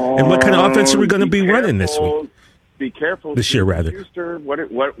him? And what kind of offense are we going to be running this week? Be careful. This year, rather. Schuster, what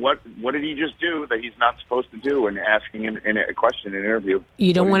did he just do that he's not supposed to do in asking him in a question in an interview?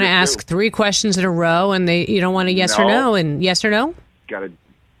 You don't want to ask 3 questions in a row, and you don't want a yes or no, and yes or no? Got to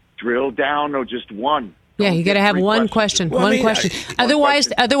drill down or just one. Yeah, you got to have one question. One question. Otherwise,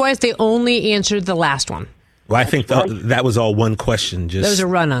 they only answered the last one. Well, I think that was all one question. Just that was a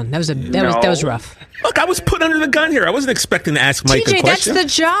run-on. That was rough. Look, I was put under the gun here. I wasn't expecting to ask Mike a question. TJ, that's the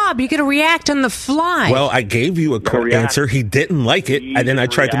job. You got to react on the fly. Well, I gave you a correct answer. He didn't like it, and then I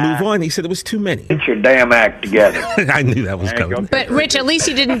tried to move on. He said it was too many. Get your damn act together. I knew that was coming. But, Rich, at least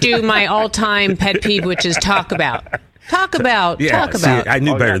he didn't do my all-time pet peeve, which is talk about. Talk about. I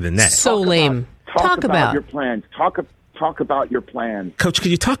knew better than that. So lame. Talk about your plans. Talk about your plans. Coach, can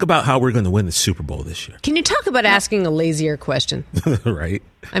you talk about how we're going to win the Super Bowl this year? Can you talk about asking a lazier question? Right.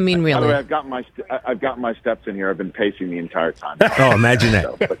 I mean, really. By the way, I've got my steps in here. I've been pacing the entire time. Oh, imagine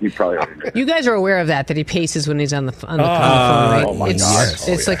that. But you probably already know. You guys are aware of that he paces when he's on the phone, right? Oh, my God.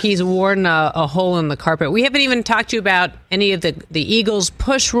 It's like he's worn a hole in the carpet. We haven't even talked to you about any of the Eagles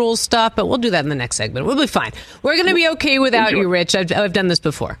push rule stuff, but we'll do that in the next segment. We'll be fine. We're going to be okay without you, Rich. I've done this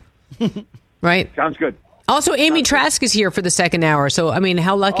before. Right? Sounds good. Also, Amy Trask is here for the second hour. So, I mean,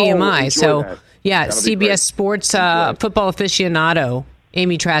 how lucky am I? So, that. Yeah, CBS Sports football aficionado,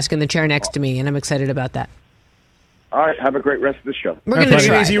 Amy Trask in the chair next to me, and I'm excited about that. All right, have a great rest of the show. We're going to try.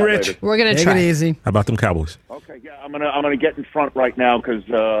 Take it easy, Rich. We're going to try. Take it easy. How about them Cowboys? Okay, yeah, I'm gonna get in front right now because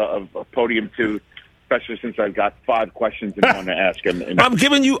of Podium 2, especially since I've got 5 questions and want to ask him. I'm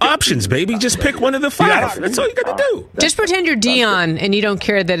giving you options, baby. Just pick one of the 5. That's all you got to do. Just pretend you're Dion and you don't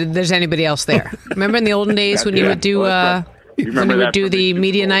care that there's anybody else there. Remember in the olden days when you would do the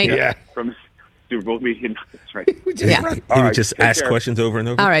media night? Yeah, from Super Bowl media night. That's right. He would just ask questions over and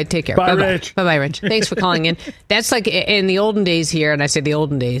over. All right, take care. Bye, Rich. Bye-bye, Rich. Thanks for calling in. That's like in the olden days here, and I say the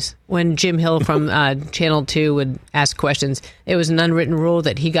olden days, when Jim Hill from Channel 2 would ask questions, it was an unwritten rule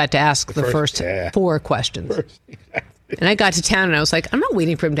that he got to ask the first 4 questions. And I got to town, and I was like, I'm not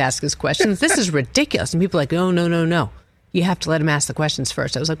waiting for him to ask his questions. This is ridiculous. And people were like, oh, no. You have to let him ask the questions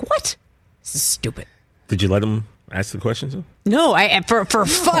first. I was like, what? This is stupid. Did you let him ask the questions? No, for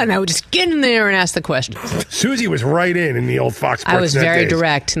fun, I would just get in there and ask the questions. Susie was right in the old Fox Sports. I was very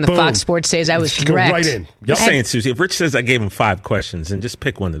direct. In the Fox Sports days, I was direct. Right in. You're saying, Susie, if Rich says I gave him 5 questions and just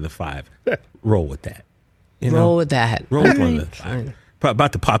pick one of the 5, roll with that. Roll with that. Roll with one of the 5.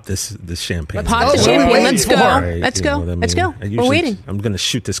 About to pop this champagne. Pop the champagne. Let's go. Let's go. Let's go. We're waiting. I'm going to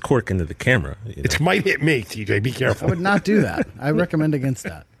shoot this cork into the camera. It might hit me, TJ. Be careful. I would not do that. I recommend against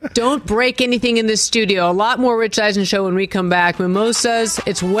that. Don't break anything in this studio. A lot more Rich Eisen show when we come back. Mimosas.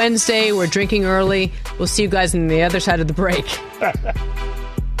 It's Wednesday. We're drinking early. We'll see you guys on the other side of the break.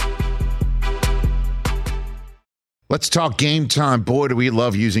 Let's talk Game Time. Boy, do we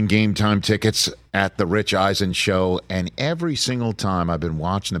love using Game Time tickets at the Rich Eisen Show. And every single time I've been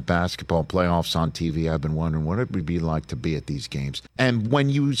watching the basketball playoffs on TV, I've been wondering what it would be like to be at these games. And when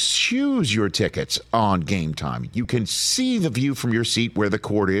you choose your tickets on Game Time, you can see the view from your seat where the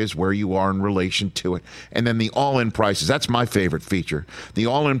court is, where you are in relation to it, and then the all-in prices. That's my favorite feature. The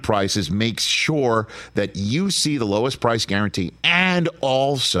all-in prices makes sure that you see the lowest price guarantee and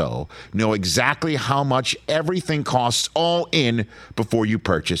also know exactly how much everything costs all in before you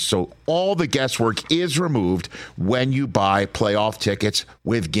purchase. So all the guesswork is removed when you buy playoff tickets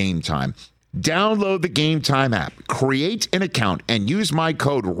with Game Time. Download the Game Time app, create an account, and use my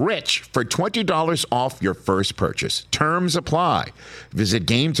code RICH for $20 off your first purchase. Terms apply. Visit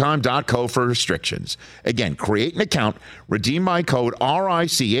GameTime.co for restrictions. Again, create an account, redeem my code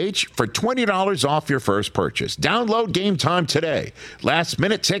RICH for $20 off your first purchase. Download Game Time today. Last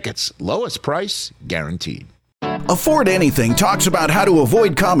minute tickets, lowest price guaranteed. Afford Anything talks about how to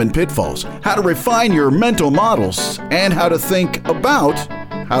avoid common pitfalls, how to refine your mental models, and how to think about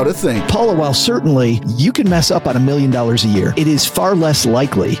how to think. Paula, while certainly you can mess up on $1 million a year, it is far less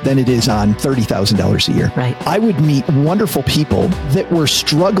likely than it is on $30,000 a year. Right. I would meet wonderful people that were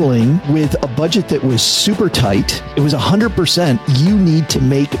struggling with a budget that was super tight. It was 100% you need to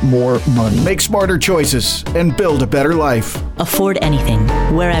make more money. Make smarter choices and build a better life. Afford Anything,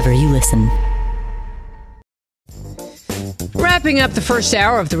 wherever you listen. Wrapping up the first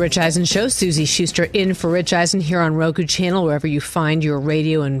hour of the Rich Eisen Show, Susie Schuster in for Rich Eisen here on Roku Channel, wherever you find your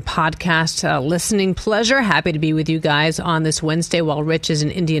radio and podcast listening pleasure. Happy to be with you guys on this Wednesday while Rich is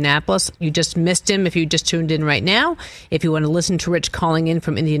in Indianapolis. You just missed him if you just tuned in right now. If you want to listen to Rich calling in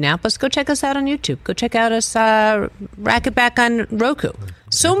from Indianapolis, go check us out on YouTube. Go check out us, rack it back on Roku.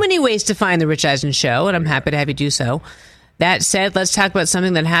 So many ways to find the Rich Eisen Show, and I'm happy to have you do so. That said, let's talk about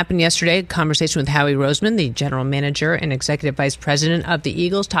something that happened yesterday, a conversation with Howie Roseman, the general manager and executive vice president of the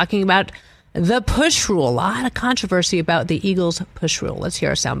Eagles, talking about the push rule. A lot of controversy about the Eagles push rule. Let's hear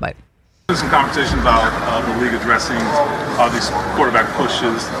a soundbite. There's some conversation about the league addressing these quarterback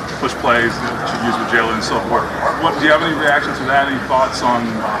pushes, push plays that you use with Jalen and so forth. Do you have any reaction to that? Any thoughts on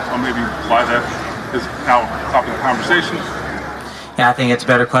maybe why that is now topic of conversation? Yeah, I think it's a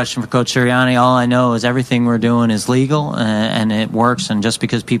better question for Coach Sirianni. All I know is everything we're doing is legal and it works. And just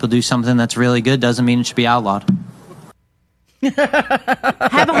because people do something that's really good doesn't mean it should be outlawed. Have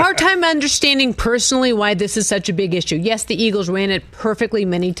a hard time understanding personally why this is such a big issue. Yes, the Eagles ran it perfectly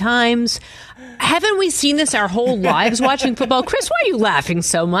many times. Haven't we seen this our whole lives watching football? Chris, why are you laughing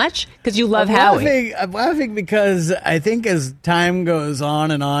so much? Because you love Howie. I'm laughing because I think as time goes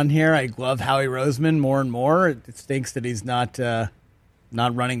on and on here, I love Howie Roseman more and more. It stinks that he's not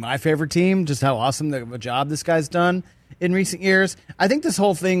running my favorite team, just how awesome of a job this guy's done in recent years. I think this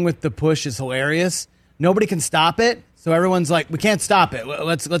whole thing with the push is hilarious. Nobody can stop it, so everyone's like, we can't stop it.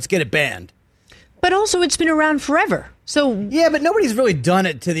 Let's get it banned. But also, it's been around forever. So yeah, but nobody's really done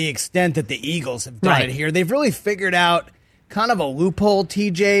it to the extent that the Eagles have done it here. They've really figured out kind of a loophole,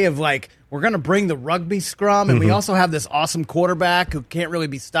 TJ, of like, we're going to bring the rugby scrum, and we also have this awesome quarterback who can't really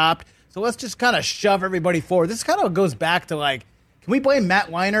be stopped. So let's just kind of shove everybody forward. This kind of goes back to like, can we blame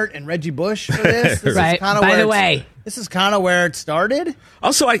Matt Leinart and Reggie Bush for this? Right. By the way, this is kind of where it started.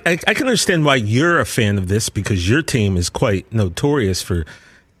 Also, I can understand why you're a fan of this because your team is quite notorious for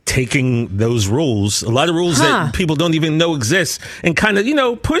taking those rules, a lot of rules that people don't even know exist, and kind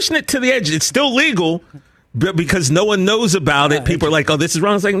of, pushing it to the edge. It's still legal, but because no one knows about it, people are like, oh, this is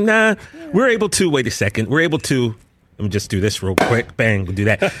wrong. It's like, nah, we're able to, wait a second, we're able to, let me just do this real quick. Bang, we'll do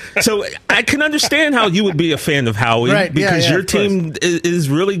that. So I can understand how you would be a fan of Howie because your team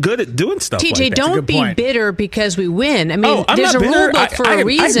is really good at doing stuff TJ, like that. don't be bitter because we win. I mean, I'm there's not a rule book for a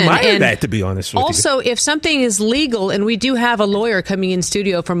reason. I admire and that, to be honest with you. Also, if something is legal, and we do have a lawyer coming in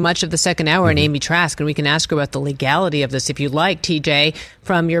studio for much of the second hour, and Amy Trask, and we can ask her about the legality of this if you like, TJ,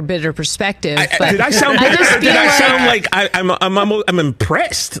 from your bitter perspective. Did I sound bitter? Did I sound like I'm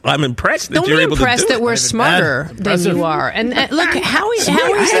impressed? I'm impressed that you're able to do it. Don't be impressed that we're smarter than you are. And look, Howie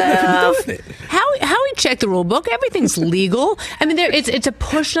checked the rule book. Everything's legal. I mean, it's a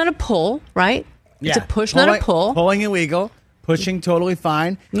push, not a pull, right? Yeah. It's a push, not a pull. Pulling illegal, pushing totally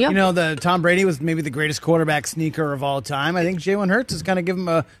fine. Yep. The Tom Brady was maybe the greatest quarterback sneaker of all time. I think Jalen Hurts is going to give him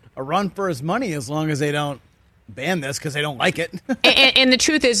a run for his money as long as they don't ban this because they don't like it. and the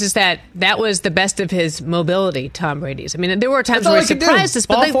truth is that was the best of his mobility, Tom Brady's. I mean, there were times where he surprised us,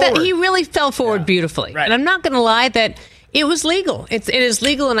 but he really fell forward beautifully. Right. And I'm not going to lie that it was legal. It is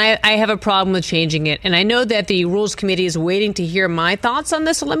legal, and I have a problem with changing it. And I know that the Rules Committee is waiting to hear my thoughts on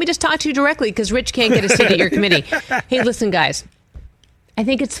this, so let me just talk to you directly because Rich can't get a seat at your committee. Hey, listen, guys. I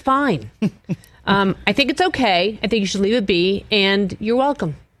think it's fine. I think it's okay. I think you should leave it be, and you're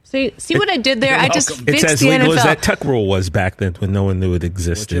welcome. See what I did there? I just fixed the NFL. It's as legal as that tuck rule was back then when no one knew it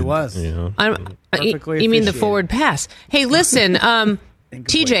existed. Which it was. You mean the forward pass. Hey, listen,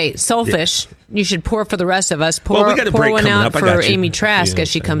 TJ, selfish. You should pour for the rest of us. Pour one out for Amy Trask as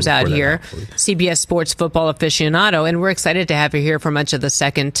she comes out here, CBS Sports football aficionado. And we're excited to have her here for much of the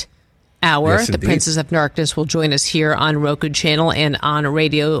second hour. Yes, the Princess of Darkness will join us here on Roku Channel and on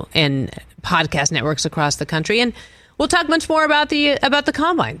radio and podcast networks across the country. And we'll talk much more about the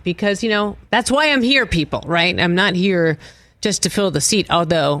Combine because, that's why I'm here, people, right? I'm not here just to fill the seat,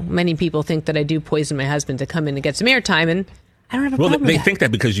 although many people think that I do poison my husband to come in and get some airtime, and I don't have a problem with that. They think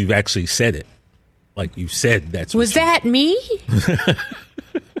that because you've actually said it. Like you said, that's Was that me?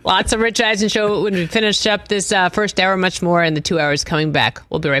 Lots of Rich Eisen show when we finished up this first hour, much more in the 2 hours coming back.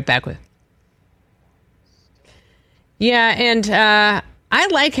 We'll be right back with. Yeah, and I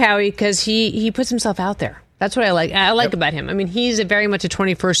like Howie because he puts himself out there. That's what I like. I like about him. I mean, he's very much a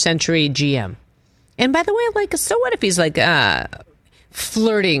 21st century GM. And by the way, so what if he's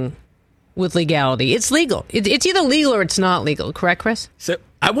flirting with legality? It's legal. It's either legal or it's not legal. Correct, Chris? So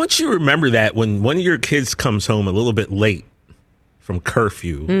I want you to remember that when one of your kids comes home a little bit late from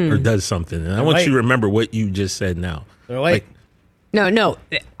curfew or does something, and I want you to remember what you just said now. They're late. No.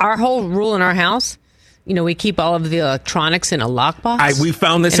 Our whole rule in our house, we keep all of the electronics in a lockbox. We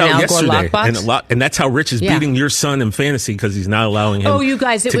found this out yesterday, and that's how Rich is beating your son in fantasy because he's not allowing him. Oh, you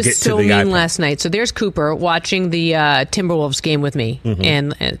guys, it was so mean last night. So there's Cooper watching the Timberwolves game with me,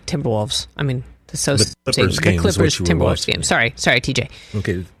 and Timberwolves. I mean, the Clippers Timberwolves game. Sorry, TJ.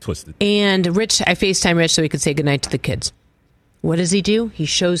 Okay, twisted. And Rich, I FaceTime Rich so he could say goodnight to the kids. What does he do? He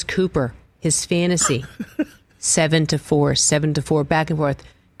shows Cooper his fantasy. 7-4, back and forth.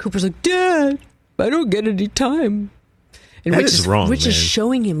 Cooper's like, Dad, I don't get any time. And Rich is wrong. Rich is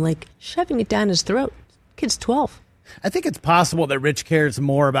showing him, shoving it down his throat. Kid's 12. I think it's possible that Rich cares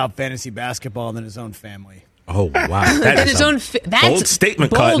more about fantasy basketball than his own family. Oh, wow. That's bold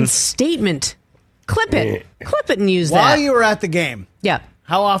statement, Cotton. Bold statement. Clip it. Clip it and use that. While you were at the game. Yeah.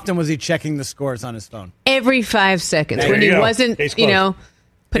 How often was he checking the scores on his phone? Every 5 seconds. When he wasn't,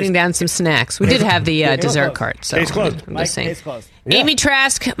 putting down some snacks. We did have the dessert cart. So I'm just saying. Amy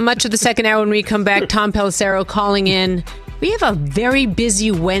Trask, much of the second hour when we come back. Tom Pelissero calling in. We have a very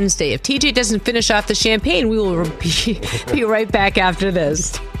busy Wednesday. If TJ doesn't finish off the champagne, we will be right back after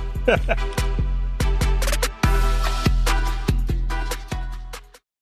this.